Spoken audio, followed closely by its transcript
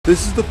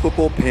This is the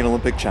Football Pain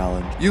Olympic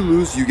Challenge. You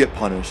lose, you get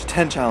punished.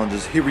 10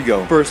 challenges, here we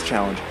go. First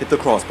challenge, hit the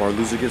crossbar,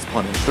 loser gets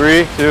punished.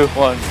 3, 2,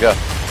 1, go.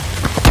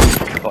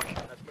 Fuck.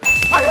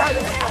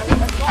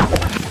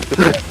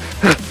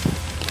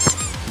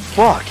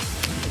 Fuck.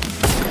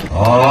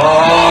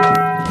 Oh,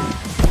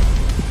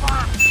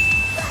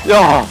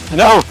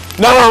 no,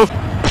 no!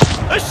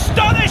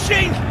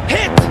 Astonishing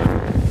hit!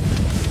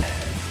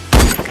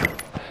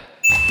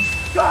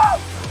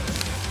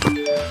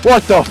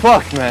 What the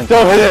fuck, man?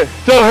 Don't hit it!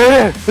 Don't hit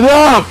it!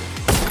 No!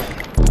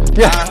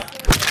 Yeah!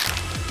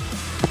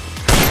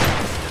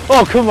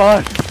 Oh, come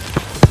on!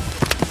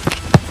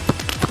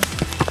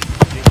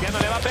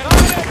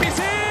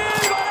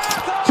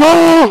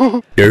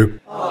 Oh!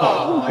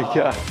 Oh my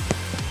god.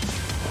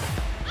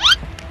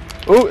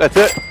 Oh, that's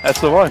it.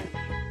 That's the one.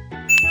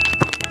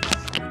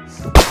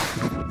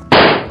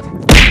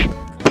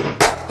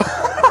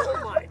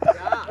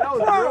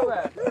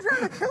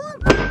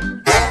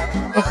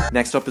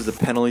 Next up is the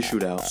penalty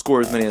shootout.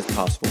 Score as many as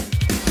possible.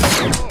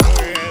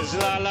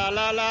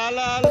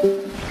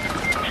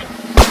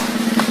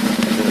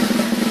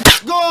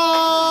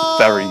 Goal!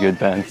 Very good,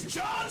 Ben.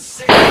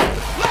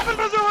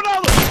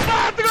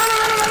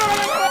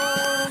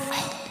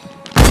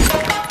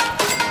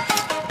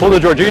 Pull the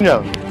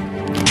Jorginho.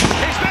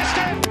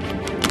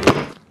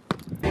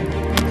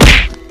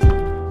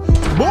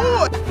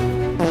 Boy!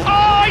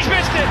 Oh, he's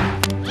missed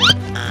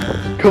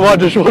it! Come on,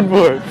 just one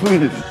more,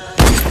 please.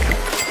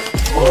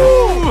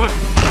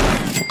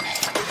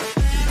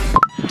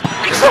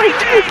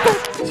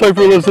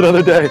 Cypher lives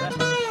another day.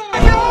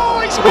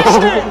 No, he's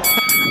missed it!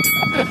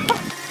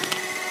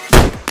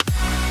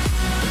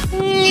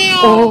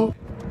 Oh.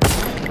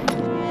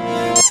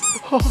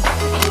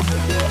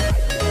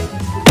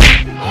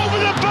 Over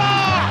the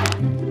bar!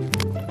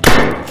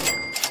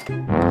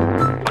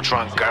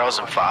 Drunk girls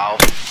and foul.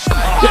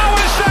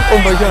 Oh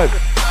my god.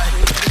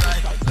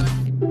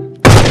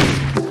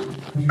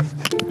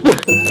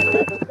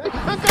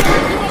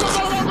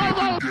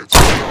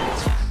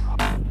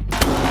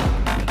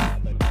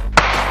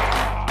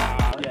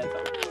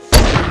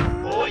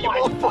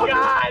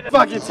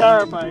 Fucking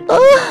terrifying.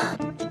 Ow!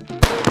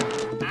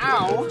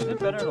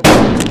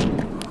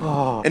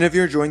 Oh. And if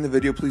you're enjoying the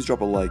video, please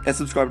drop a like and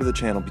subscribe to the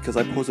channel because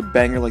I post a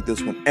banger like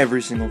this one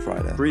every single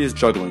Friday. 3 is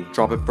juggling.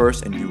 Drop it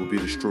first and you will be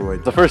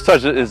destroyed. The first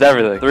touch is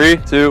everything. 3,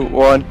 2,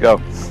 1, go.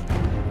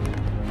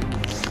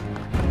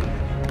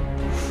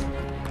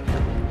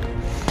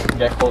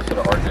 Get closer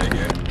to RJ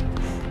here.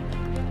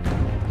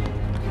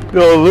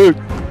 Yo, Luke.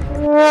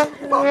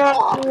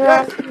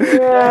 Yeah,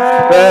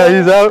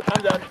 he's out.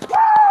 I'm done.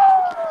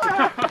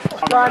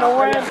 Trying to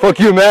win. Fuck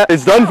you, Matt.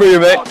 It's done for you,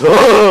 mate.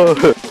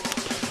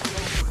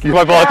 Keep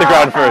my ball at the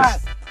ground first.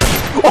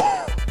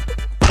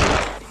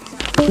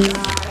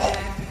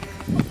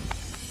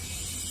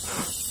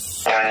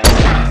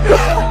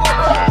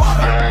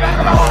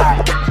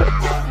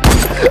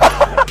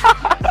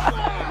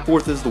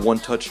 Fourth is the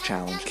one-touch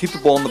challenge. Keep the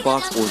ball in the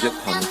box or get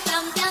punished.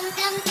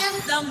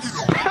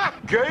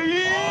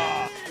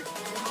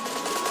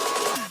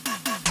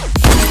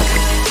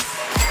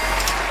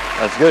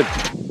 That's good.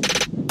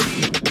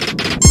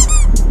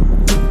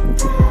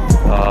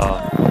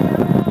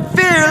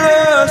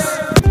 Fearless!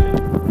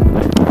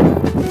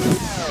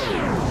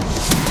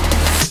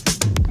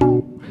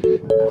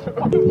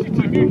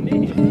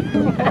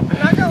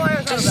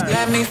 Just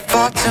let me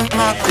fall to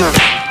my groove.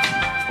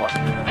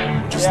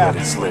 Just let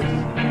it slip.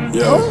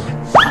 Yo.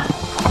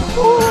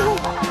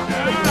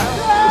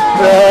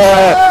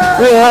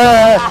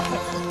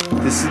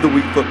 This is the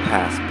weak foot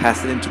pass.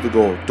 Pass it into the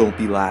goal. Don't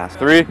be last.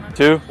 3,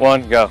 2,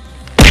 1, go.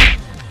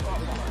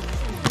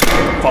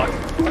 Fuck.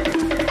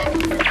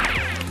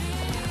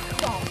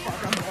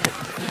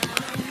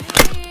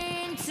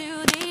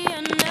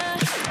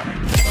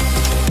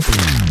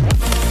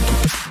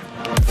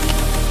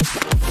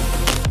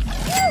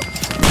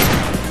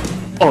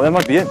 Oh, that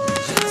might be it.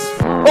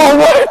 Oh,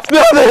 what?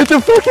 No, they hit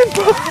the fucking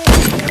ball.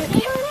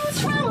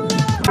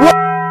 What?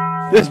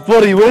 This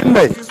bloody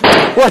windmate.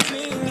 What?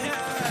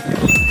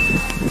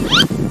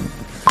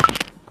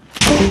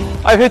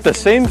 I've hit the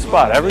same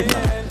spot every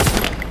time.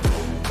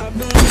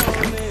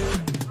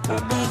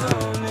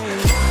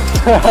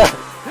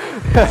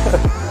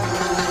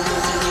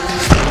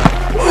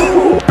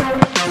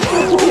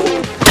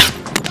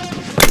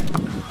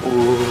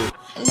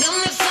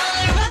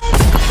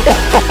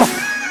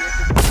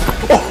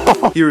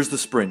 Here is the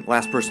sprint.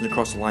 Last person to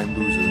cross the line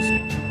loses.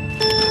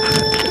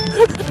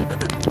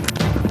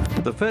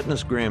 The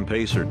Fitness Gram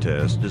Pacer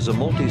test is a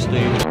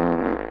multi-stage.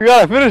 You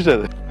gotta finish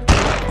it.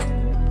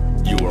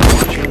 You are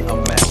watching a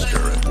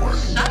master at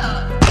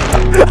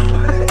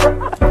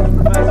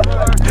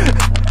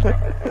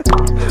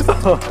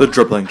work. The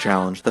dribbling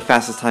challenge. The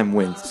fastest time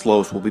wins.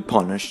 Slowest will be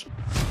punished.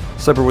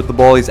 Cyper with the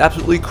ball, he's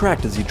absolutely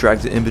cracked as he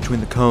drags it in between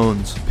the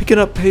cones. Picking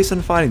up pace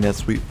and finding that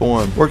sweet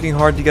form. Working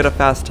hard to get a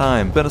fast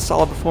time. Been a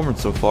solid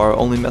performance so far,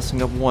 only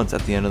messing up once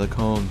at the end of the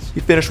cones. He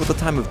finished with a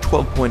time of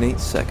 12.8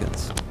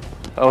 seconds.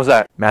 What was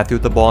that? Matthew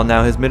with the ball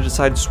now, his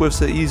mid-side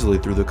swifts it easily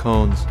through the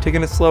cones,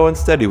 taking it slow and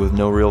steady with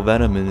no real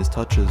venom in his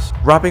touches.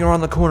 Wrapping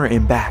around the corner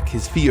and back,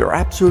 his feet are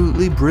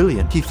absolutely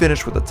brilliant. He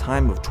finished with a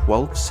time of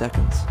 12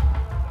 seconds.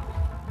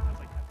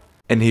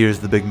 And here's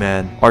the big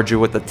man, RJ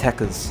with the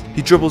tekkas.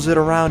 He dribbles it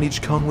around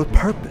each cone with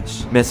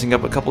purpose, messing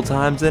up a couple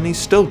times and he's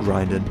still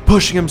grinding,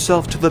 pushing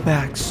himself to the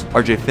backs.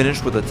 RJ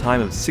finished with a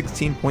time of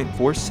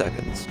 16.4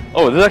 seconds.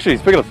 Oh, this actually,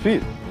 he's picking up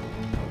speed.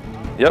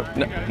 Yep.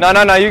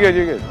 No, you're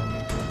good.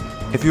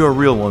 If you're a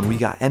real one, we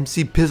got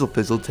MC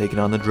Pizzle taking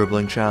on the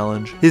dribbling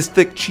challenge. His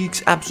thick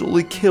cheeks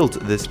absolutely killed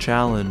this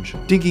challenge.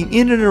 Dinking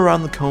in and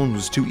around the cone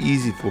was too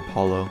easy for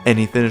Paulo, and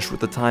he finished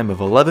with a time of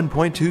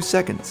 11.2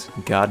 seconds.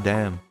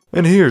 Goddamn.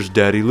 And here's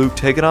Daddy Luke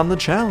taking on the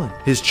challenge.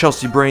 His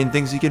Chelsea brain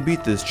thinks he can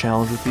beat this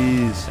challenge with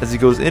ease. As he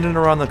goes in and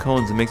around the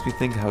cones, it makes me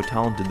think how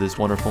talented this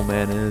wonderful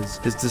man is.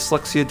 His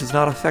dyslexia does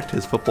not affect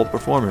his football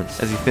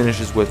performance, as he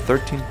finishes with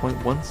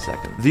 13.1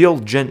 seconds. The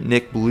old gent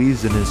Nick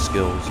believes in his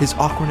skills. His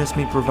awkwardness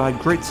may provide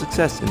great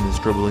success in this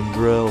dribbling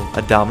drill.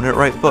 A dominant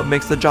right foot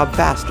makes the job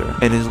faster,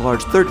 and his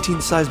large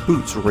 13-size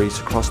boots race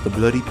across the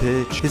bloody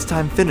pitch. His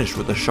time finished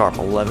with a sharp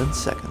 11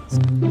 seconds.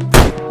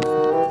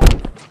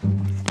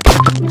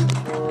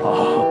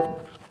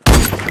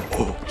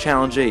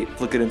 Challenge 8,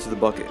 flick it into the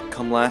bucket.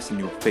 Come last and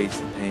you'll face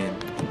the pain.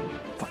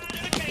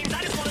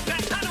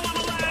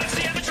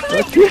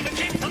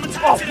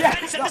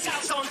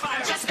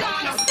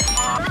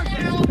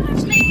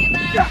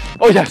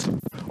 Oh yes!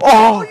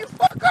 Oh! You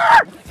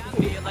fucker!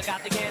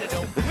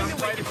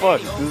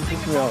 Fuck, this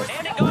is me out.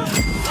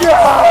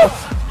 Yes!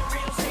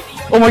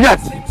 Oh my god!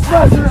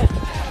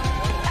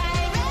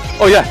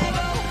 Oh yeah!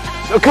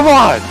 Oh, come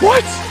on!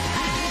 What?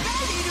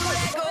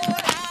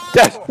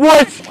 Yes!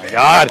 What? Oh my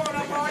god!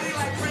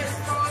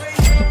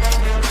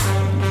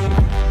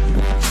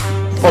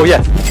 Oh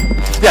yes!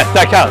 Yes,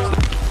 that counts!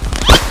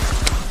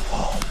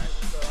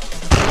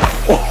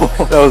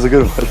 Oh, that was a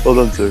good one. Well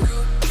done, sir.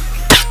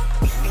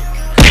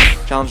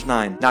 Challenge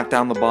 9, knock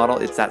down the bottle,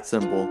 it's that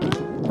simple.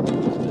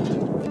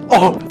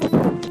 Oh!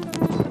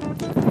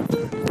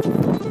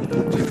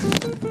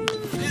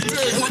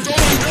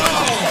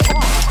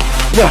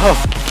 No!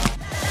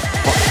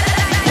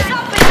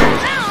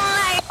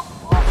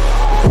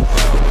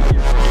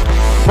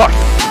 Fuck!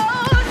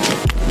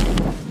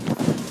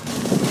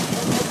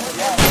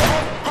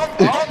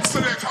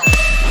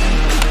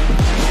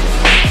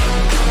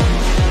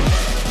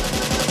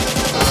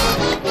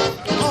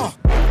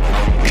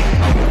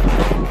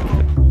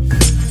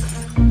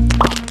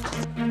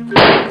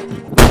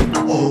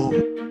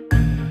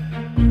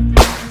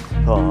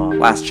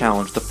 Last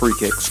challenge, the free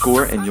kick.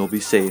 Score and you'll be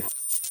safe.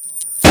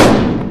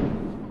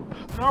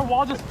 No,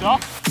 wall just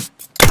stop.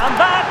 And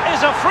that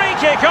is a free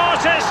kick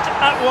artist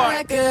at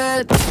work.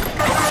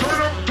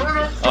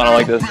 Oh, I don't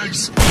like this.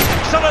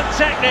 Excellent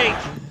technique.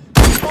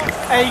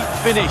 A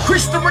finish.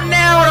 Cristiano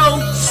Ronaldo,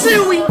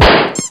 suey.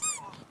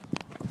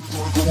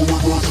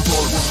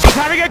 He's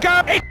having a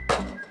go.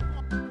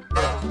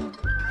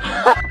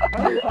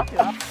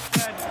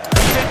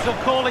 Kids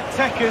will call it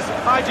techers.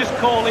 I just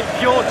call it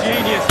pure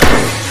genius.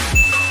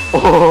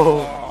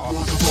 Oh!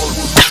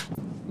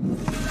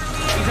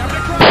 He's having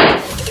a go.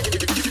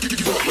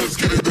 Let's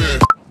get it there.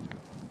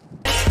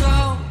 Let's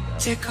go.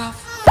 Take off.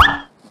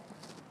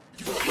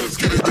 Let's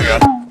get it there.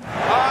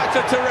 Ah, it's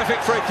a terrific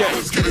free kick.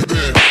 Let's get it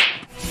there.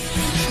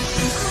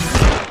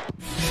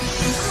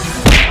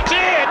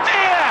 Dear,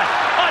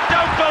 I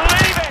don't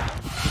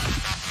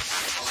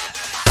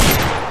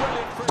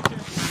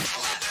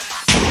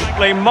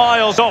believe it.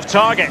 Miles off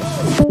target.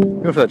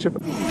 Go for that chip.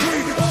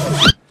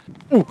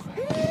 Ooh.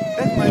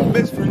 That's my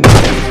best friend. He's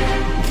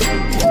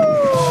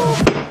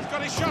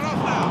got his shot off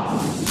now.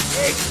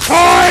 It's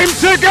time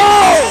to go!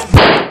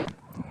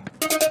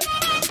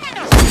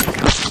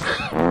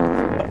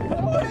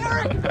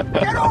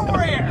 Get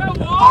over here! Over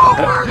the wall!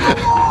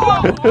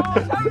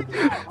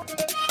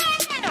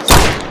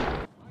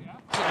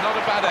 Not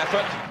a bad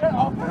effort. Get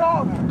off it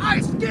off! I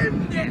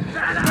skimmed it,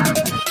 fella!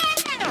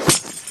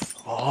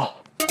 Oh.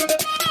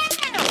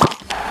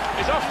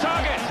 He's off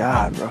target.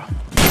 God, bro.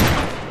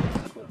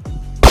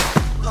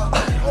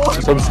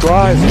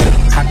 Subscribe.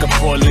 I could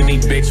pull any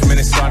bitch, man,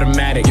 it's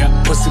automatic.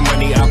 Pussy,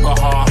 money,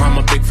 alcohol, I'm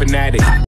a big fanatic.